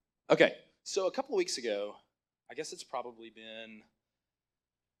Okay, so a couple of weeks ago, I guess it's probably been,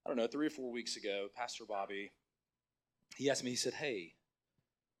 3 or 4 weeks ago, Pastor Bobby, he asked me, he said, hey,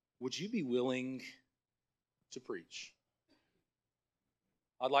 would you be willing to preach?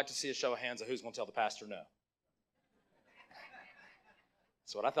 I'd like to see a show of hands of who's going to tell the pastor no.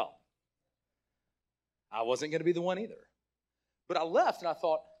 That's what I thought. I wasn't going to be the one either. But I left and I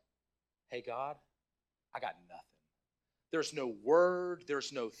thought, hey, God, I got nothing. There's no word.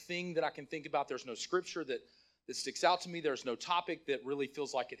 There's no thing that I can think about. There's no scripture that sticks out to me. There's no topic that really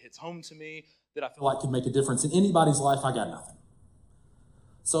feels like it hits home to me, that I feel like could make a difference in anybody's life. I got nothing.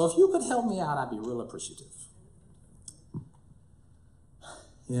 So if you could help me out, I'd be real appreciative.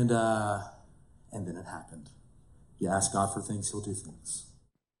 And then it happened. You ask God for things, he'll do things.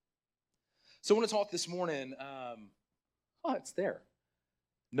 So I want to talk this morning, it's there.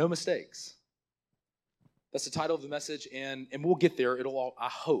 No mistakes. That's the title of the message, and we'll get there. It'll all, I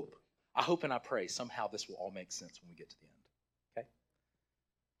hope and I pray somehow this will all make sense when we get to the end, okay?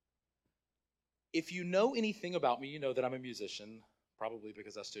 If you know anything about me, you know that I'm a musician, probably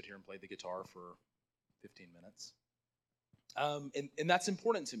because I stood here and played the guitar for 15 minutes. And that's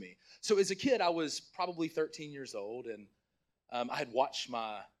important to me. So as a kid, I was probably 13 years old, and I had watched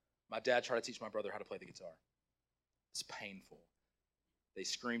my dad try to teach my brother how to play the guitar. It's painful. They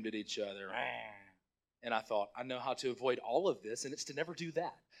screamed at each other. And I thought, I know how to avoid all of this, and it's to never do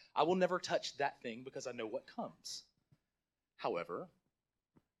that. I will never touch that thing because I know what comes. However,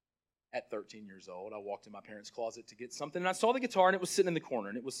 at 13 years old, I walked in my parents' closet to get something, and I saw the guitar, and it was sitting in the corner,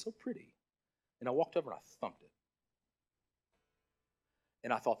 and it was so pretty. And I walked over, and I thumped it.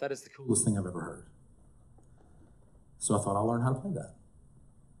 And I thought, that is the coolest thing I've ever heard. So I thought, I'll learn how to play that.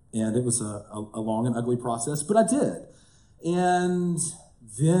 And it was a long and ugly process, but I did. And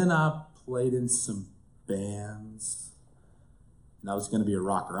then I played in some bands, and I was going to be a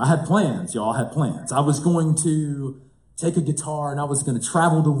rocker. I had plans, y'all. I had plans. I was going to take a guitar, and I was going to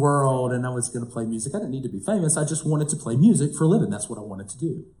travel the world, and I was going to play music. I didn't need to be famous. I just wanted to play music for a living. That's what I wanted to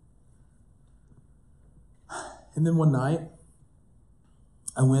do. And then one night,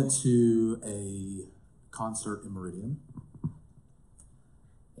 I went to a concert in Meridian,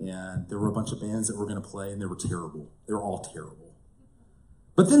 and there were a bunch of bands that were going to play, and they were terrible. They were all terrible.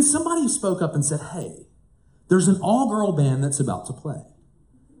 But then somebody spoke up and said, hey, there's an all-girl band that's about to play.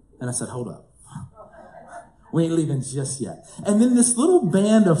 And I said, hold up. We ain't leaving just yet. And then this little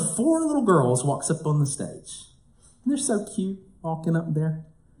band of 4 little girls walks up on the stage. And they're so cute, walking up there.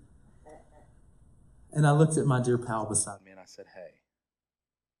 And I looked at my dear pal beside me, and I said, hey,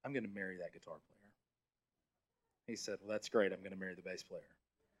 I'm going to marry that guitar player. He said, well, that's great. I'm going to marry the bass player.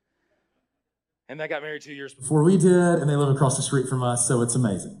 And they got married 2 years before we did, and they live across the street from us, so it's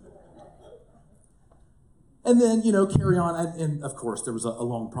amazing. And then, carry on. And of course, there was a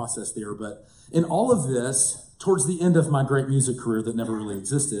long process there. But in all of this, towards the end of my great music career that never really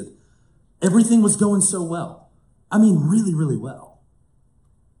existed, everything was going so well. I mean, really, really well.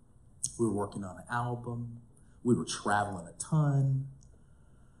 We were working on an album. We were traveling a ton.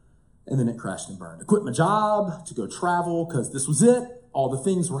 And then it crashed and burned. I quit my job to go travel because this was it. All the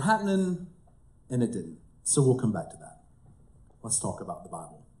things were happening, and it didn't. So we'll come back to that. Let's talk about the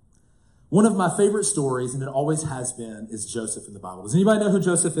Bible. One of my favorite stories, and it always has been, is Joseph in the Bible. Does anybody know who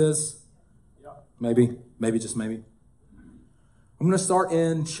Joseph is? Yeah. Maybe, just maybe. I'm going to start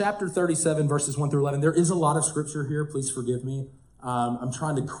in chapter 37, verses 1 through 11. There is a lot of scripture here. Please forgive me. I'm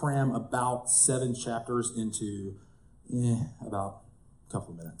trying to cram about 7 chapters into about a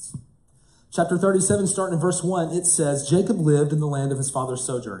couple of minutes. Chapter 37, starting in verse 1, it says, Jacob lived in the land of his father's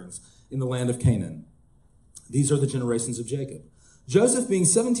sojournings, in the land of Canaan. These are the generations of Jacob. Joseph, being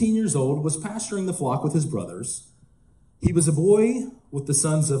 17 years old, was pasturing the flock with his brothers. He was a boy with the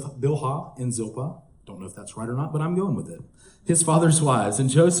sons of Bilhah and Zilpah. Don't know if that's right or not, but I'm going with it. His father's wives. And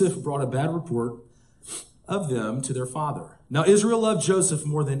Joseph brought a bad report of them to their father. Now Israel loved Joseph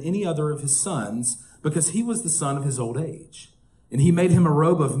more than any other of his sons because he was the son of his old age. And he made him a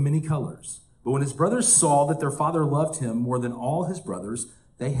robe of many colors. But when his brothers saw that their father loved him more than all his brothers,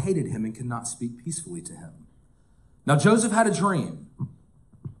 they hated him and could not speak peacefully to him. Now Joseph had a dream.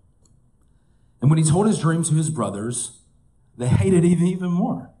 And when he told his dream to his brothers, they hated him even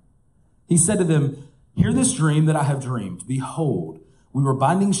more. He said to them, hear this dream that I have dreamed. Behold, we were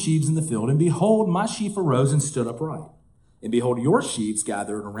binding sheaves in the field, and behold, my sheaf arose and stood upright. And behold, your sheaves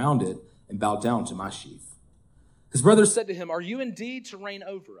gathered around it and bowed down to my sheaf. His brothers said to him, are you indeed to reign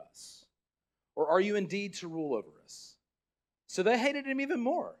over us? Or are you indeed to rule over us? So they hated him even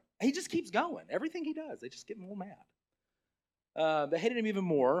more. He just keeps going. Everything he does, they just get more mad. They hated him even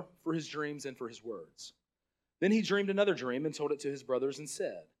more for his dreams and for his words. Then he dreamed another dream and told it to his brothers and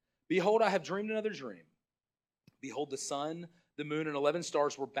said, Behold, I have dreamed another dream. Behold, the sun, the moon, and 11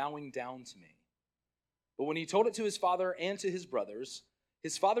 stars were bowing down to me. But when he told it to his father and to his brothers,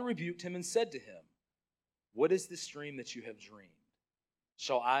 his father rebuked him and said to him, what is this dream that you have dreamed?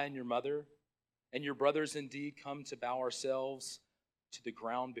 Shall I and your mother and your brothers indeed come to bow ourselves to the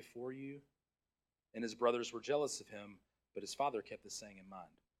ground before you? And his brothers were jealous of him, but his father kept this saying in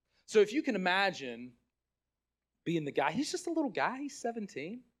mind. So if you can imagine being the guy, he's just a little guy, he's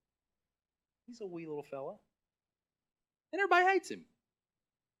 17. He's a wee little fella. And everybody hates him.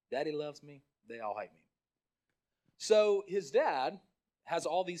 Daddy loves me, they all hate me. So his dad has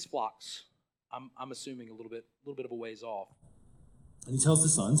all these flocks. I'm assuming a little bit of a ways off. And he tells the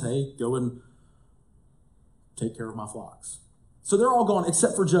sons, hey, go and take care of my flocks. So they're all gone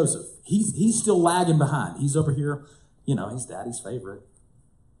except for Joseph. He's still lagging behind. He's over here, he's daddy's favorite.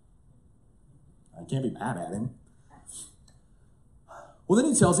 I can't be mad at him. Well,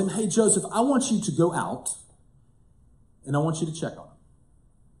 then he tells him, hey, Joseph, I want you to go out and I want you to check on him.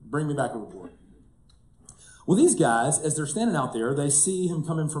 Bring me back a report. Well, these guys, as they're standing out there, they see him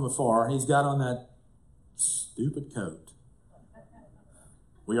coming from afar, and he's got on that stupid coat.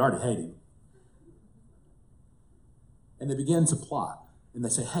 We already hate him. And they begin to plot. And they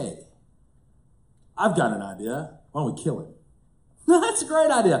say, hey, I've got an idea. Why don't we kill him? That's a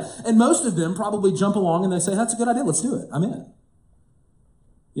great idea. And most of them probably jump along and they say, that's a good idea. Let's do it. I'm in.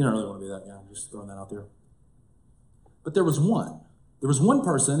 You don't really want to be that guy. I'm just throwing that out there. But there was one. There was one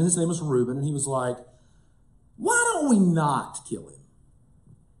person, his name was Reuben, and he was like, why don't we not kill him?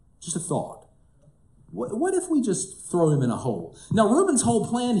 Just a thought. What if we just throw him in a hole? Now, Reuben's whole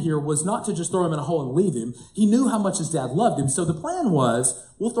plan here was not to just throw him in a hole and leave him. He knew how much his dad loved him. So the plan was,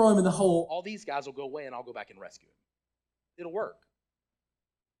 we'll throw him in the hole. All these guys will go away and I'll go back and rescue him. It'll work.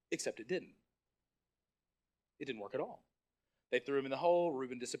 Except it didn't. It didn't work at all. They threw him in the hole.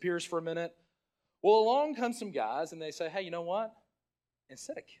 Reuben disappears for a minute. Well, along come some guys and they say, hey, you know what?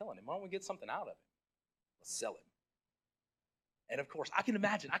 Instead of killing him, why don't we get something out of him? Let's sell him. And of course, I can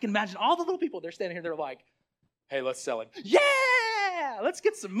imagine all the little people, they're standing here, they're like, hey, let's sell him. Yeah, let's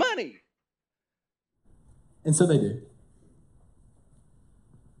get some money. And so they do.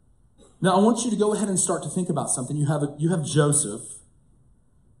 Now, I want you to go ahead and start to think about something. You have Joseph.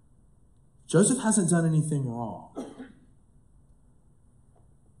 Joseph hasn't done anything wrong.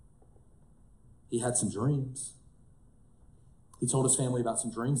 He had some dreams. He told his family about some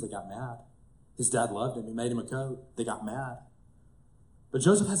dreams. They got mad. His dad loved him. He made him a coat. They got mad. But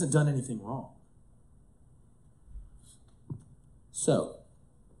Joseph hasn't done anything wrong. So,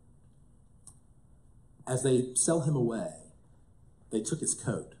 as they sell him away, they took his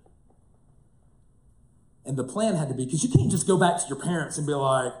coat. And the plan had to be, because you can't just go back to your parents and be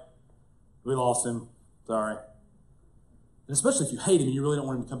like, we lost him, sorry. And especially if you hate him and you really don't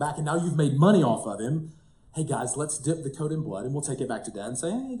want him to come back, and now you've made money off of him. Hey guys, let's dip the coat in blood and we'll take it back to dad and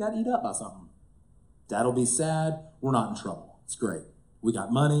say, hey, you got eat up by something. Dad'll be sad, we're not in trouble. It's great. We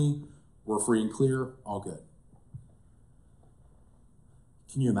got money, we're free and clear, all good.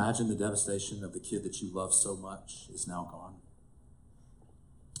 Can you imagine the devastation of the kid that you love so much is now gone?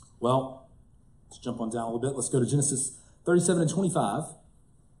 Well, let's jump on down a little bit. Let's go to Genesis 37 and 25.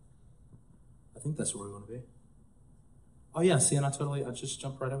 I think that's where we want to be. Oh yeah, see, and I just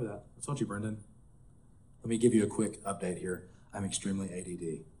jumped right over that. I told you, Brendan. Let me give you a quick update here. I'm extremely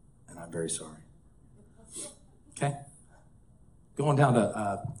ADD, and I'm very sorry. Okay? Going down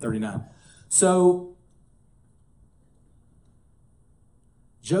to 39. So,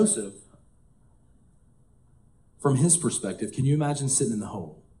 Joseph, from his perspective, can you imagine sitting in the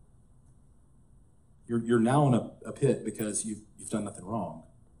hole? You're now in a pit because you've done nothing wrong.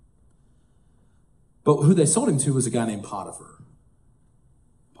 But who they sold him to was a guy named Potiphar.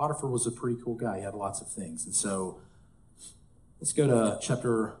 Potiphar was a pretty cool guy. He had lots of things. And so let's go to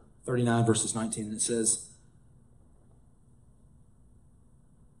chapter 39, verses 19. And it says,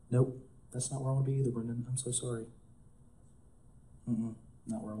 nope, that's not where I want to be either, Brendan. I'm so sorry.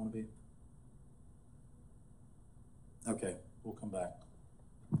 Not where I want to be. Okay, we'll come back.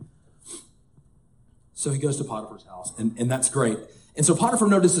 So he goes to Potiphar's house, and that's great. And so Potiphar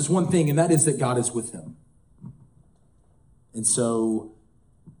notices one thing, and that is that God is with him. And so,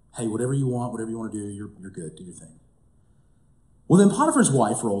 hey, whatever you want to do, you're good. Do your thing. Well, then Potiphar's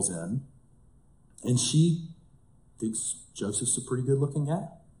wife rolls in, and she thinks Joseph's a pretty good-looking guy.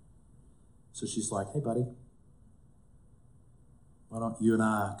 So she's like, hey, buddy, why don't you and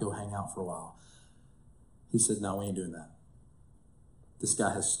I go hang out for a while? He said, no, we ain't doing that. This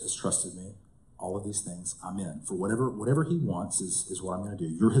guy has trusted me. All of these things, I'm in. For whatever he wants is what I'm going to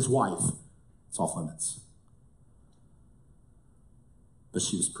do. You're his wife. It's off limits. But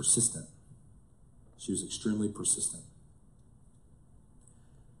she was persistent. She was extremely persistent.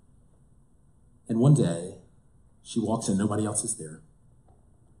 And one day, she walks in, nobody else is there.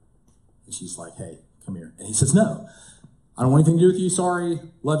 And she's like, hey, come here. And he says, no, I don't want anything to do with you. Sorry.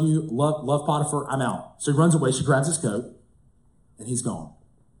 Love you. Love Potiphar. I'm out. So he runs away. She grabs his coat, and he's gone.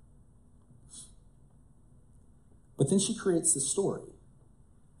 But then she creates this story.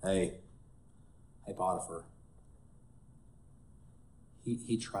 Hey, Potiphar.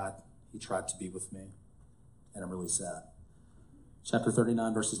 He tried to be with me, and I'm really sad. Chapter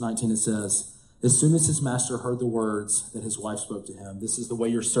 39, verses 19, it says, as soon as his master heard the words that his wife spoke to him, this is the way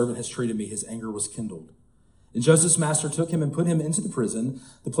your servant has treated me, his anger was kindled. And Joseph's master took him and put him into the prison,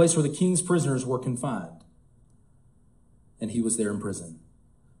 the place where the king's prisoners were confined. And he was there in prison.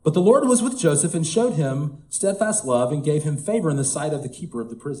 But the Lord was with Joseph and showed him steadfast love and gave him favor in the sight of the keeper of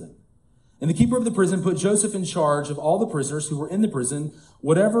the prison. And the keeper of the prison put Joseph in charge of all the prisoners who were in the prison.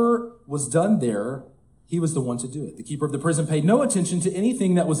 Whatever was done there, he was the one to do it. The keeper of the prison paid no attention to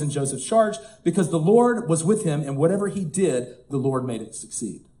anything that was in Joseph's charge because the Lord was with him, and whatever he did, the Lord made it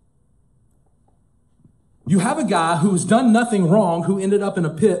succeed. You have a guy who has done nothing wrong, who ended up in a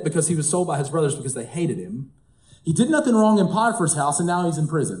pit because he was sold by his brothers because they hated him. He did nothing wrong in Potiphar's house, and now he's in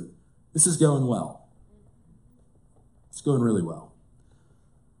prison. This is going well. It's going really well.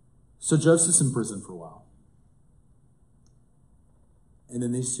 So Joseph's in prison for a while. And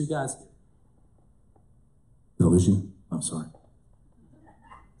then these two guys... Did I lose you? Oh, sorry.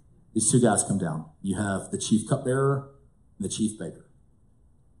 These two guys come down. You have the chief cupbearer and the chief baker.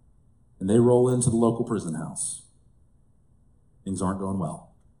 And they roll into the local prison house. Things aren't going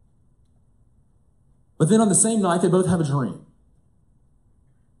well. But then on the same night, they both have a dream.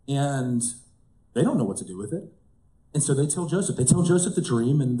 And they don't know what to do with it. And so they tell Joseph. They tell Joseph the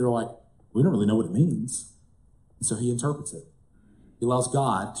dream, and they're like, we don't really know what it means. And so he interprets it. He allows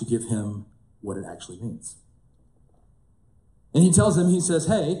God to give him what it actually means. And he tells them, he says,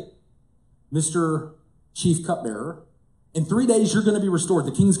 hey, Mr. Chief Cupbearer, in 3 days you're going to be restored.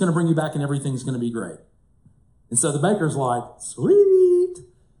 The king's going to bring you back and everything's going to be great. And so the baker's like, sweet.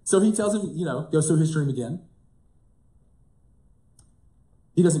 So he tells him, goes through his dream again.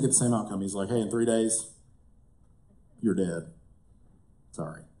 He doesn't get the same outcome. He's like, hey, in 3 days, you're dead.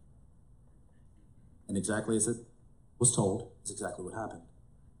 Sorry. And exactly as it was told, is exactly what happened.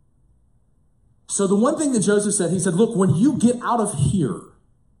 So the one thing that Joseph said, he said, look, when you get out of here,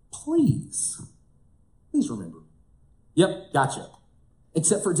 please remember. Yep, gotcha.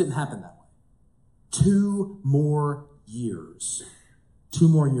 Except for it didn't happen that way. 2 more years. 2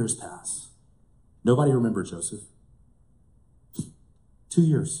 more years pass. Nobody remembered Joseph. 2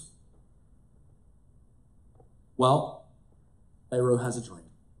 years. Well, Pharaoh has a dream.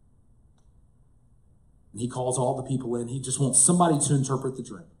 And he calls all the people in. He just wants somebody to interpret the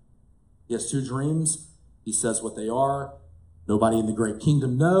dream. He has 2 dreams. He says what they are. Nobody in the great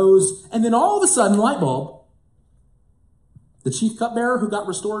kingdom knows. And then all of a sudden, light bulb, the chief cupbearer who got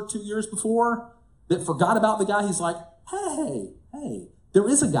restored 2 years before, that forgot about the guy, he's like, hey, there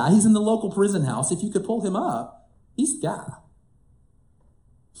is a guy. He's in the local prison house. If you could pull him up, he's the guy.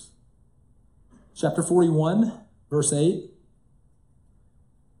 Chapter 41, verse 8.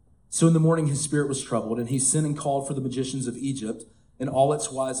 So in the morning his spirit was troubled, and he sent and called for the magicians of Egypt and all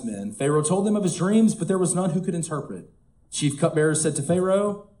its wise men. Pharaoh told them of his dreams, but there was none who could interpret. Chief cupbearer said to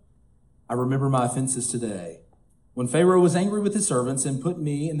Pharaoh, I remember my offenses today. When Pharaoh was angry with his servants and put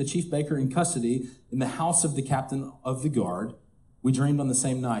me and the chief baker in custody in the house of the captain of the guard, we dreamed on the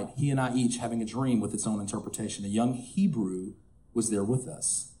same night, he and I each having a dream with its own interpretation. A young Hebrew was there with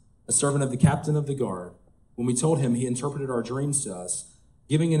us, a servant of the captain of the guard. When we told him, he interpreted our dreams to us,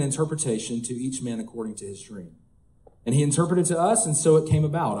 giving an interpretation to each man according to his dream. And he interpreted to us, and so it came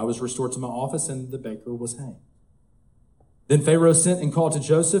about. I was restored to my office, and the baker was hanged. Then Pharaoh sent and called to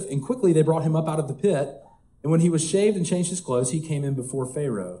Joseph, and quickly they brought him up out of the pit. And when he was shaved and changed his clothes, he came in before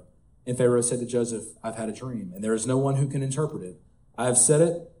Pharaoh. And Pharaoh said to Joseph, I've had a dream, and there is no one who can interpret it. I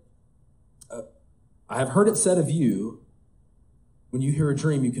have heard it said of you, when you hear a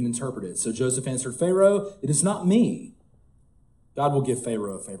dream, you can interpret it. So Joseph answered Pharaoh, it is not me. God will give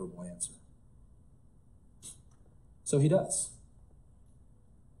Pharaoh a favorable answer. So he does.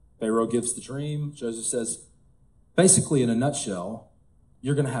 Pharaoh gives the dream. Joseph says, basically in a nutshell,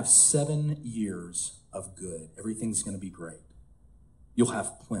 you're going to have 7 years of good. Everything's going to be great. You'll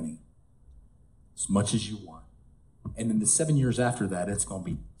have plenty, as much as you want. And in the 7 years after that, it's going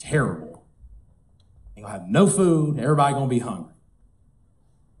to be terrible. You'll have no food. Everybody going to be hungry.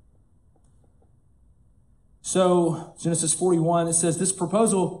 So Genesis 41, it says, this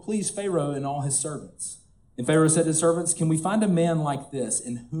proposal pleased Pharaoh and all his servants. And Pharaoh said to his servants, "Can we find a man like this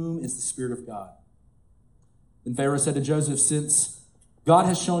in whom is the Spirit of God?" Then Pharaoh said to Joseph, "Since God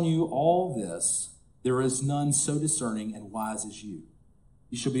has shown you all this, there is none so discerning and wise as you.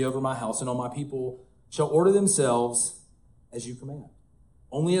 You shall be over my house, and all my people shall order themselves as you command.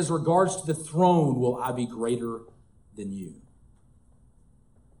 Only as regards to the throne will I be greater than you."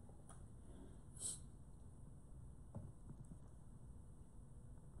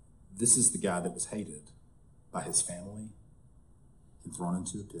 This is the guy that was hated by his family and thrown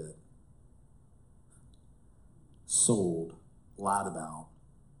into a pit, sold, lied about,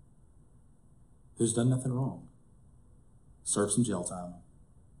 who's done nothing wrong, served some jail time.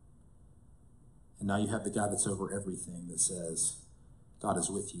 And now you have the guy that's over everything that says, God is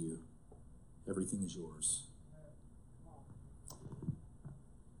with you. Everything is yours.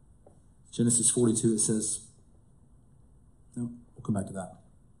 Genesis 42, it says, no, we'll come back to that.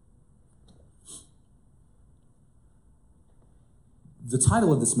 The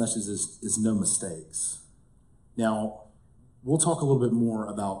title of this message is No Mistakes. Now, we'll talk a little bit more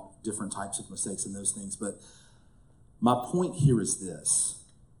about different types of mistakes and those things, but my point here is this.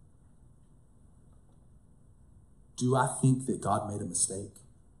 Do I think that God made a mistake?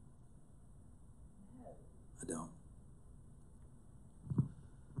 I don't.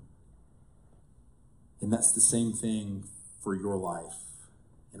 And that's the same thing for your life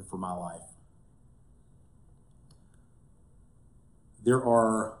and for my life. There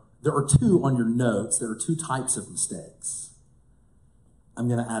are two on your notes. There are two types of mistakes. I'm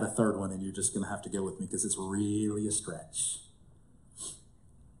going to add a third one, and you're just going to have to go with me because it's really a stretch.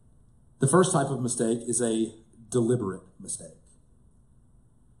 The first type of mistake is a deliberate mistake.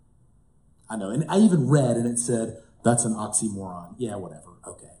 I know, and I even read, and it said, that's an oxymoron. Yeah, whatever.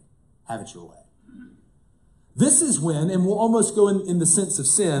 Okay, have it your way. This is when, and we'll almost go in the sense of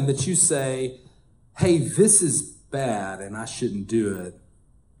sin, that you say, hey, this is bad and I shouldn't do it.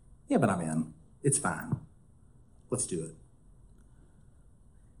 Yeah, but I'm in. It's fine. Let's do it.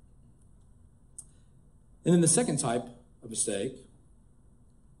 And then the second type of mistake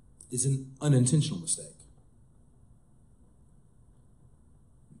is an unintentional mistake.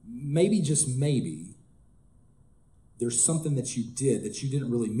 Maybe, just maybe, there's something that you did that you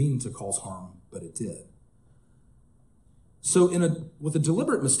didn't really mean to cause harm, but it did. So with a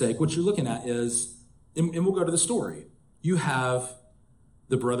deliberate mistake, what you're looking at is, and we'll go to the story. You have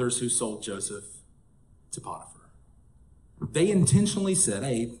the brothers who sold Joseph to Potiphar. They intentionally said,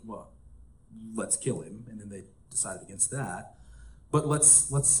 hey, well, let's kill him. And then they decided against that. But let's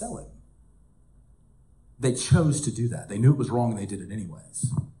sell him. They chose to do that. They knew it was wrong and they did it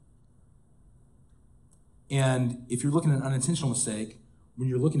anyways. And if you're looking at an unintentional mistake, when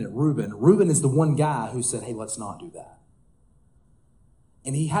you're looking at Reuben is the one guy who said, hey, let's not do that.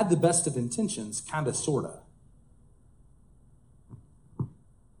 And he had the best of intentions, kind of, sort of.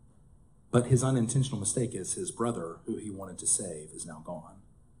 But his unintentional mistake is his brother, who he wanted to save, is now gone.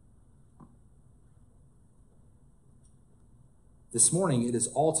 This morning, it is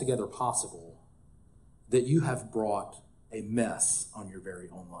altogether possible that you have brought a mess on your very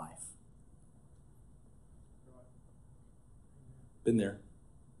own life. Been there,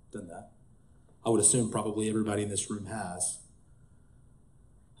 done that. I would assume probably everybody in this room has.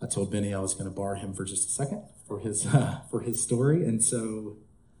 I told Benny I was going to borrow him for just a second for his story. And so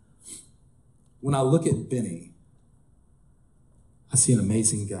when I look at Benny, I see an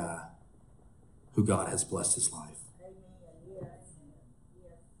amazing guy who God has blessed his life.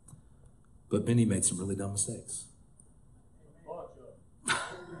 But Benny made some really dumb mistakes.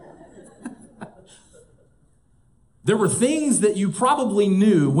 There were things that you probably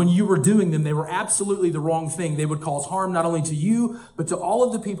knew when you were doing them. They were absolutely the wrong thing. They would cause harm not only to you, but to all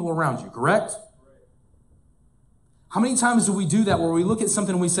of the people around you, correct? How many times do we do that where we look at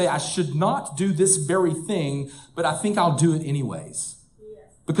something and we say, I should not do this very thing, but I think I'll do it anyways?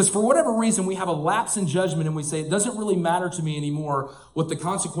 Because for whatever reason, we have a lapse in judgment and we say, it doesn't really matter to me anymore what the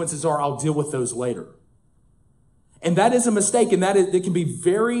consequences are. I'll deal with those later. And that is a mistake, and it can be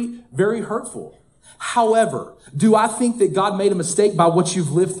very, very hurtful. However, do I think that God made a mistake by what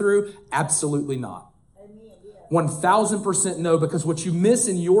you've lived through? Absolutely not. 1000% no, because what you miss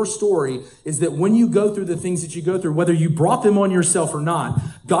in your story is that when you go through the things that you go through, whether you brought them on yourself or not,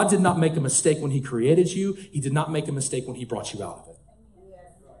 God did not make a mistake when he created you. He did not make a mistake when he brought you out of it.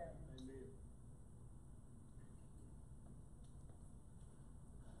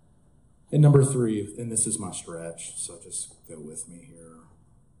 And number 3, and this is my stretch, so just go with me here.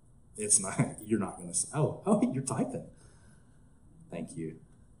 It's not, you're not going to say, oh, you're typing. Thank you.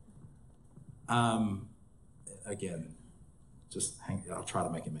 Again, just I'll try to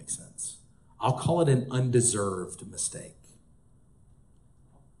make it make sense. I'll call it an undeserved mistake.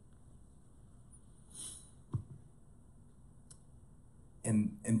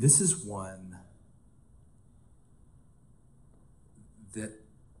 And this is one that,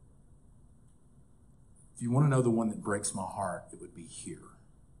 if you want to know the one that breaks my heart, it would be here.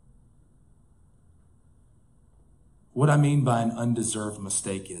 What I mean by an undeserved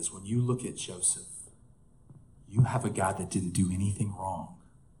mistake is when you look at Joseph, you have a guy that didn't do anything wrong.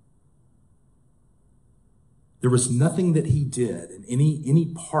 There was nothing that he did in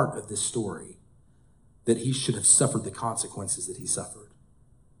any part of this story that he should have suffered the consequences that he suffered.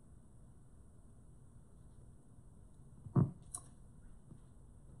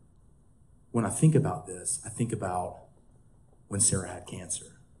 When I think about this, I think about when Sarah had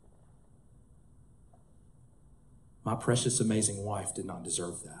cancer. My precious, amazing wife did not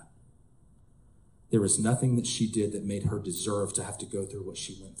deserve that. There was nothing that she did that made her deserve to have to go through what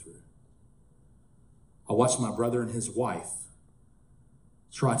she went through. I watched my brother and his wife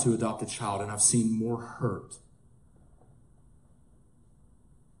try to adopt a child, and I've seen more hurt.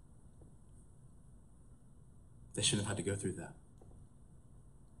 They shouldn't have had to go through that.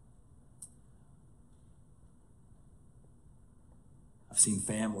 I've seen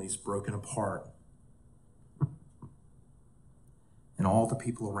families broken apart, and all the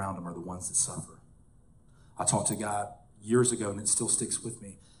people around them are the ones that suffer. I talked to a guy years ago, and it still sticks with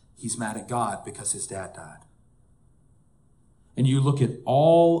me. He's mad at God because his dad died. And you look at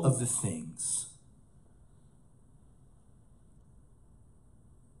all of the things.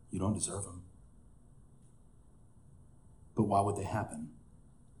 You don't deserve them. But why would they happen?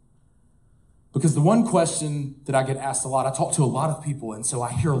 Because the one question that I get asked a lot, I talk to a lot of people, and so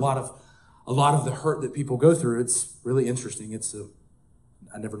I hear a lot of the hurt that people go through. It's really interesting.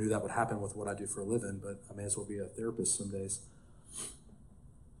 I never knew that would happen with what I do for a living, but I may as well be a therapist some days.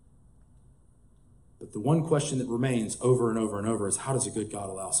 But the one question that remains over and over and over is, how does a good God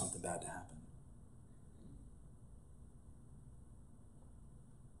allow something bad to happen?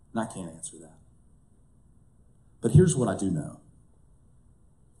 And I can't answer that. But here's what I do know.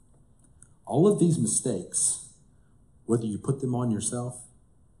 All of these mistakes, whether you put them on yourself,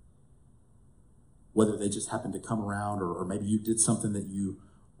 whether they just happen to come around, or maybe you did something that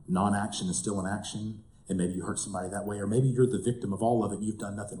non-action is still an action, and maybe you hurt somebody that way, or maybe you're the victim of all of it and you've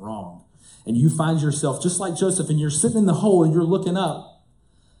done nothing wrong. And you find yourself just like Joseph, and you're sitting in the hole and you're looking up.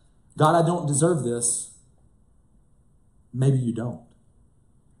 God, I don't deserve this. Maybe you don't.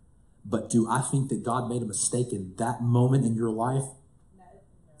 But do I think that God made a mistake in that moment in your life?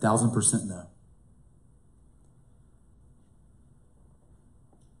 1,000% no.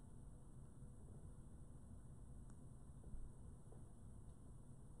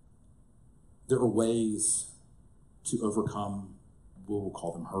 There are ways to overcome, we'll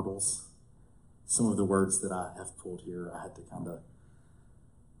call them hurdles. Some of the words that I have pulled here, I had to kind of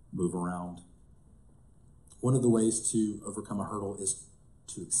move around. One of the ways to overcome a hurdle is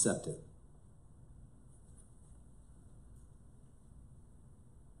to accept it.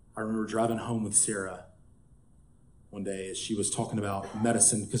 I remember driving home with Sarah one day as she was talking about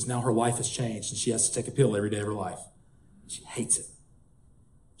medicine, because now her life has changed and she has to take a pill every day of her life. She hates it.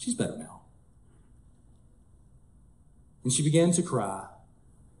 She's better now. And she began to cry.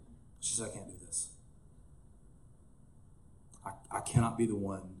 She said, I can't do this. I cannot be the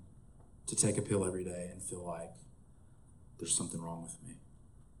one to take a pill every day and feel like there's something wrong with me.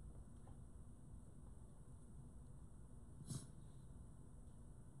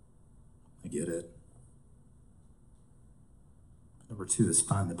 I get it. Number 2 is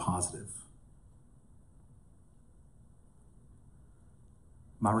find the positive.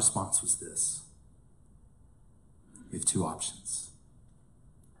 My response was this. We have 2 options.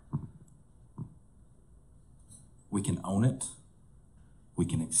 We can own it. We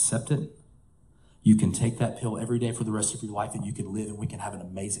can accept it. You can take that pill every day for the rest of your life and you can live and we can have an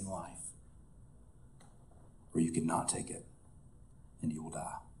amazing life. Or you can not take it and you will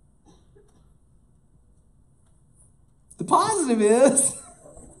die. The positive is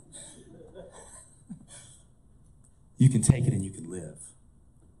you can take it and you can live.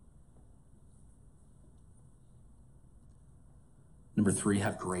 Number 3,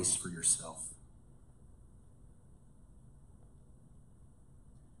 have grace for yourself.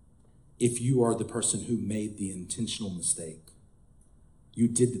 If you are the person who made the intentional mistake, you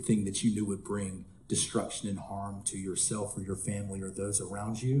did the thing that you knew would bring destruction and harm to yourself or your family or those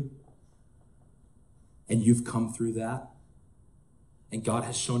around you, and you've come through that, and God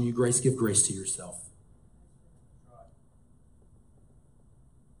has shown you grace, give grace to yourself.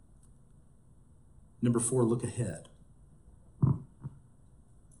 Number 4, look ahead.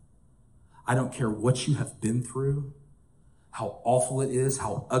 I don't care what you have been through, how awful it is,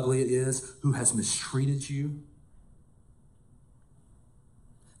 how ugly it is, who has mistreated you.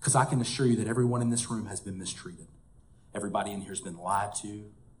 Because I can assure you that everyone in this room has been mistreated. Everybody in here has been lied to.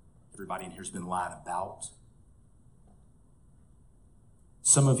 Everybody in here has been lied about.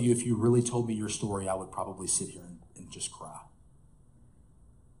 Some of you, if you really told me your story, I would probably sit here and just cry.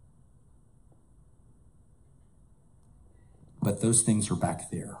 But those things are back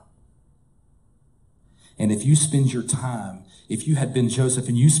there. And if you spend your time, if you had been Joseph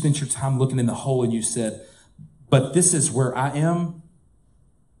and you spent your time looking in the hole and you said, but this is where I am.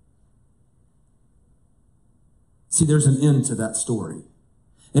 See, there's an end to that story.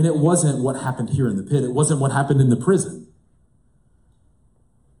 And it wasn't what happened here in the pit. It wasn't what happened in the prison.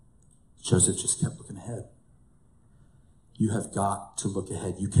 Joseph just kept looking ahead. You have got to look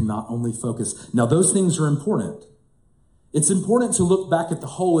ahead. You cannot only focus. Now, those things are important. It's important to look back at the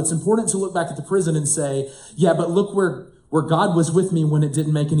hole. It's important to look back at the prison and say, yeah, but look where God was with me when it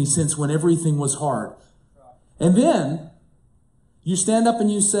didn't make any sense, when everything was hard. And then you stand up and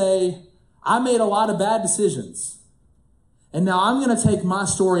you say, I made a lot of bad decisions. And now I'm going to take my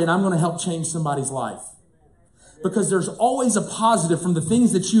story and I'm going to help change somebody's life. Because there's always a positive from the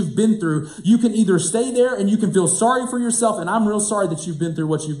things that you've been through. You can either stay there and you can feel sorry for yourself, and I'm real sorry that you've been through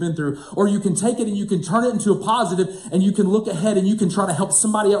what you've been through, or you can take it and you can turn it into a positive and you can look ahead and you can try to help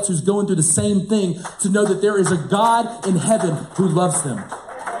somebody else who's going through the same thing to know that there is a God in heaven who loves them.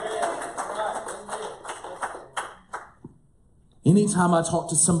 Anytime I talk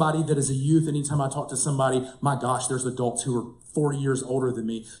to somebody that is a youth, anytime I talk to somebody, my gosh, there's adults who are 40 years older than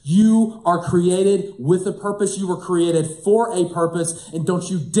me. You are created with a purpose. You were created for a purpose. And don't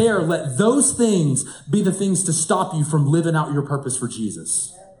you dare let those things be the things to stop you from living out your purpose for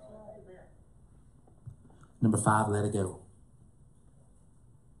Jesus. Number 5, let it go.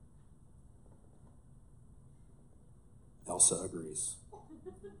 Elsa agrees.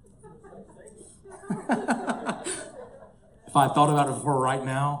 If I thought about it for her right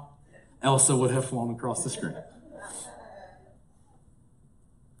now, Elsa would have flown across the screen.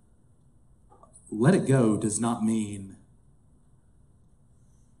 Let it go does not mean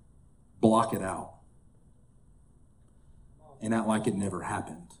block it out and act like it never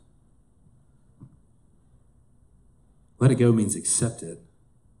happened. Let it go means accept it,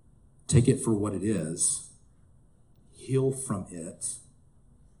 take it for what it is, heal from it,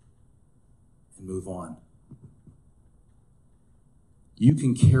 and move on. You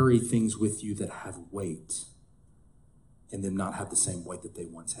can carry things with you that have weight and them not have the same weight that they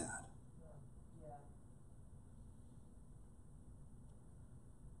once had.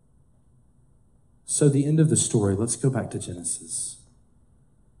 So the end of the story, let's go back to Genesis.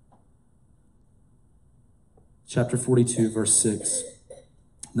 Chapter 42, verse 6.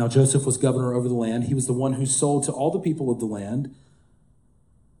 Now Joseph was governor over the land. He was the one who sold to all the people of the land.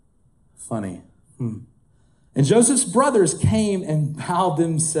 Funny. And Joseph's brothers came and bowed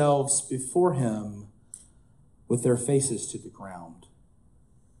themselves before him with their faces to the ground.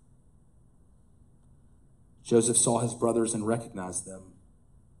 Joseph saw his brothers and recognized them.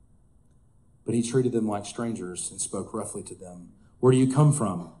 But he treated them like strangers and spoke roughly to them. Where do you come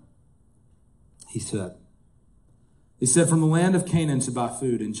from? He said. They said, from the land of Canaan to buy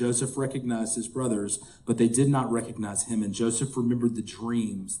food. And Joseph recognized his brothers, but they did not recognize him. And Joseph remembered the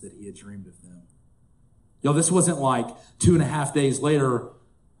dreams that he had dreamed of them. Yo, this wasn't like 2.5 days later,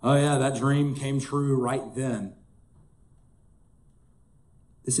 oh yeah, that dream came true right then.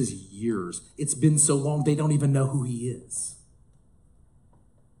 This is years. It's been so long, they don't even know who he is.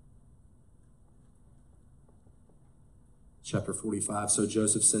 Chapter 45, so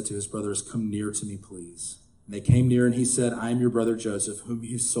Joseph said to his brothers, come near to me, please. And they came near, and he said, I am your brother Joseph, whom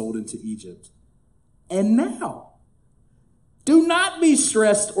you sold into Egypt. And now, do not be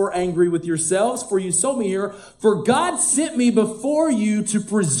stressed or angry with yourselves, for you sold me here. For God sent me before you to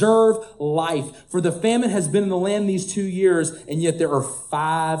preserve life. For the famine has been in the land these 2 years, and yet there are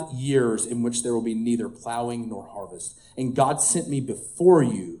 5 years in which there will be neither plowing nor harvest. And God sent me before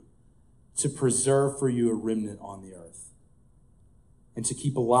you to preserve for you a remnant on the earth, and to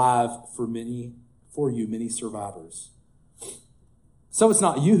keep alive for you many survivors. So it's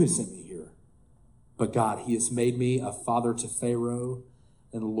not you who sent me here, but God. He has made me a father to Pharaoh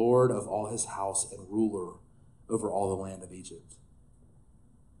and Lord of all his house and ruler over all the land of Egypt.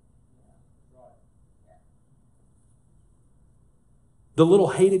 The little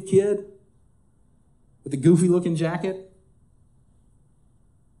hated kid with the goofy looking jacket,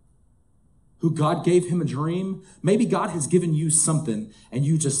 who God gave him a dream. Maybe God has given you something and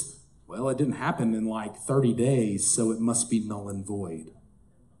you just, well, it didn't happen in like 30 days, so it must be null and void.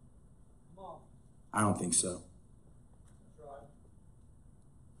 I don't think so.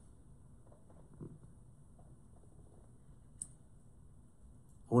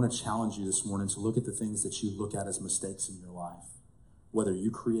 I want to challenge you this morning to look at the things that you look at as mistakes in your life. Whether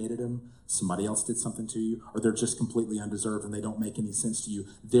you created them, somebody else did something to you, or they're just completely undeserved and they don't make any sense to you.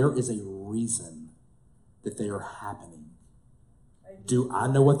 There is a reason that they are happening. Do I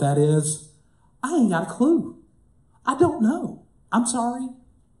know what that is? I ain't got a clue. I don't know. I'm sorry.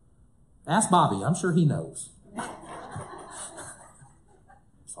 Ask Bobby. I'm sure he knows.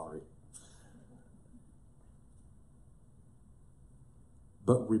 Sorry.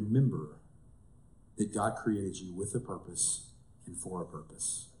 But remember that God created you with a purpose and for a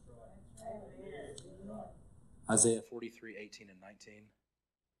purpose. Isaiah 43:18 and 19.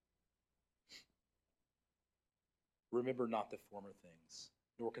 Remember not the former things,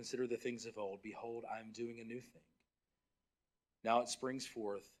 nor consider the things of old. Behold, I am doing a new thing. Now it springs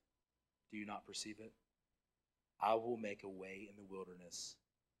forth. Do you not perceive it? I will make a way in the wilderness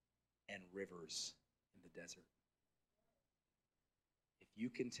and rivers in the desert. If you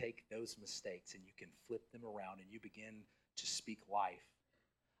can take those mistakes and you can flip them around and you begin to speak life.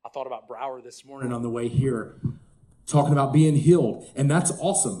 I thought about Brower this morning on the way here, talking about being healed, and that's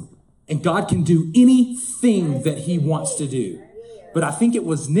awesome. And God can do anything that he wants to do. But I think it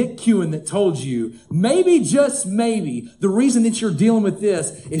was Nick Kewen that told you, maybe, just maybe, the reason that you're dealing with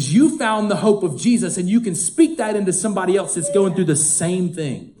this is you found the hope of Jesus and you can speak that into somebody else that's going through the same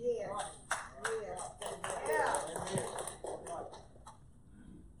thing.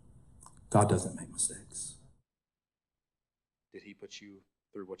 God doesn't make mistakes. Did he put you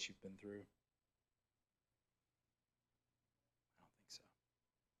through what you've been through? I don't think so.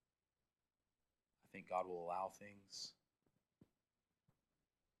 I think God will allow things.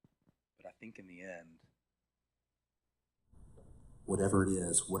 But I think in the end, whatever it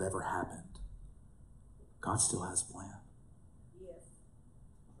is, whatever happened, God still has a plan. Yes.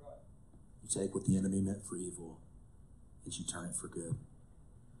 You take what the enemy meant for evil and you turn it for good.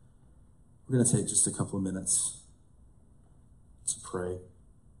 We're going to take just a couple of minutes to pray.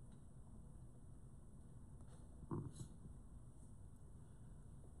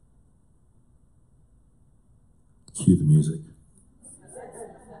 Cue the music.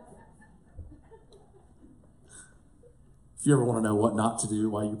 If you ever want to know what not to do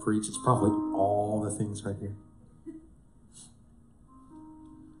while you preach, it's probably all the things right here.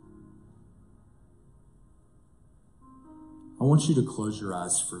 I want you to close your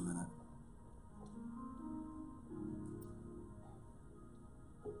eyes for a minute.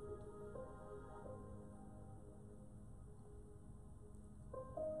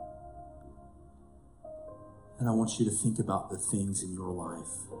 And I want you to think about the things in your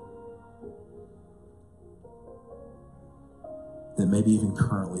life that maybe even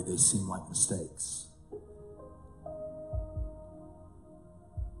currently they seem like mistakes.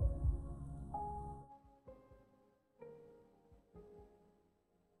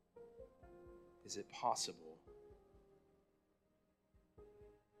 Is it possible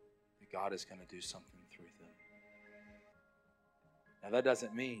that God is going to do something through them? Now that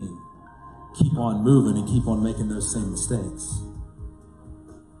doesn't mean keep on moving and keep on making those same mistakes.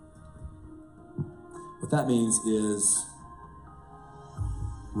 What that means is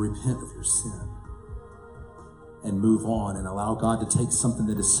repent of your sin and move on and allow God to take something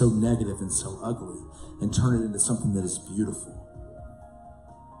that is so negative and so ugly and turn it into something that is beautiful.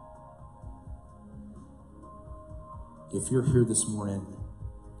 If you're here this morning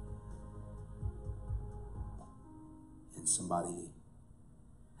and somebody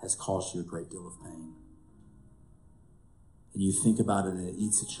has caused you a great deal of pain, and you think about it and it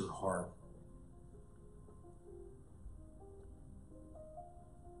eats at your heart,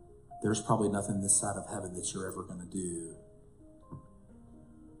 there's probably nothing this side of heaven that you're ever going to do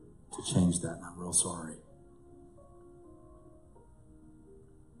to change that, and I'm real sorry.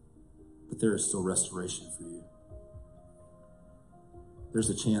 But there is still restoration for you.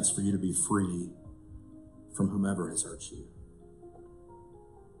 There's a chance for you to be free from whomever has hurt you.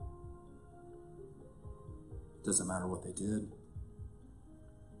 Doesn't matter what they did.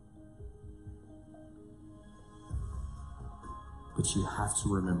 But you have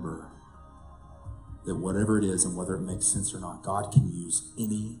to remember that whatever it is and whether it makes sense or not, God can use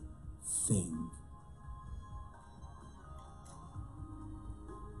anything.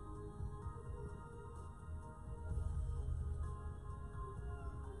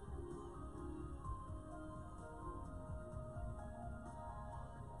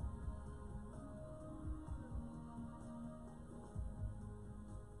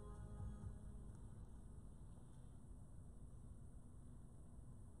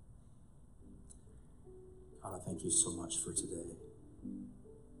 God, I thank you so much for today.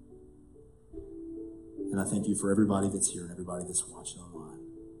 And I thank you for everybody that's here and everybody that's watching online.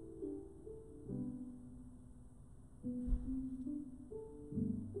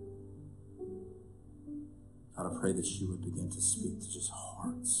 God, I pray that you would begin to speak to just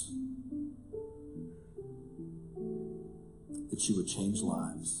hearts. That you would change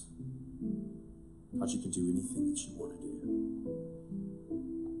lives. God, you can do anything that you want to do.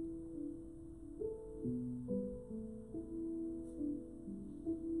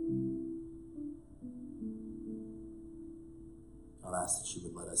 God, I ask that you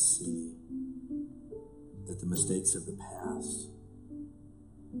would let us see that the mistakes of the past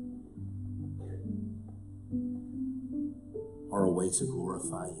are a way to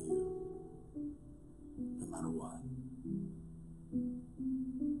glorify you, no matter what.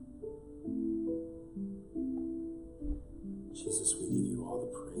 Jesus, we give you all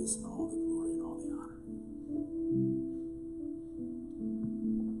the praise and all the glory and all the honor.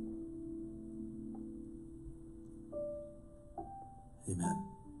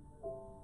 Amen.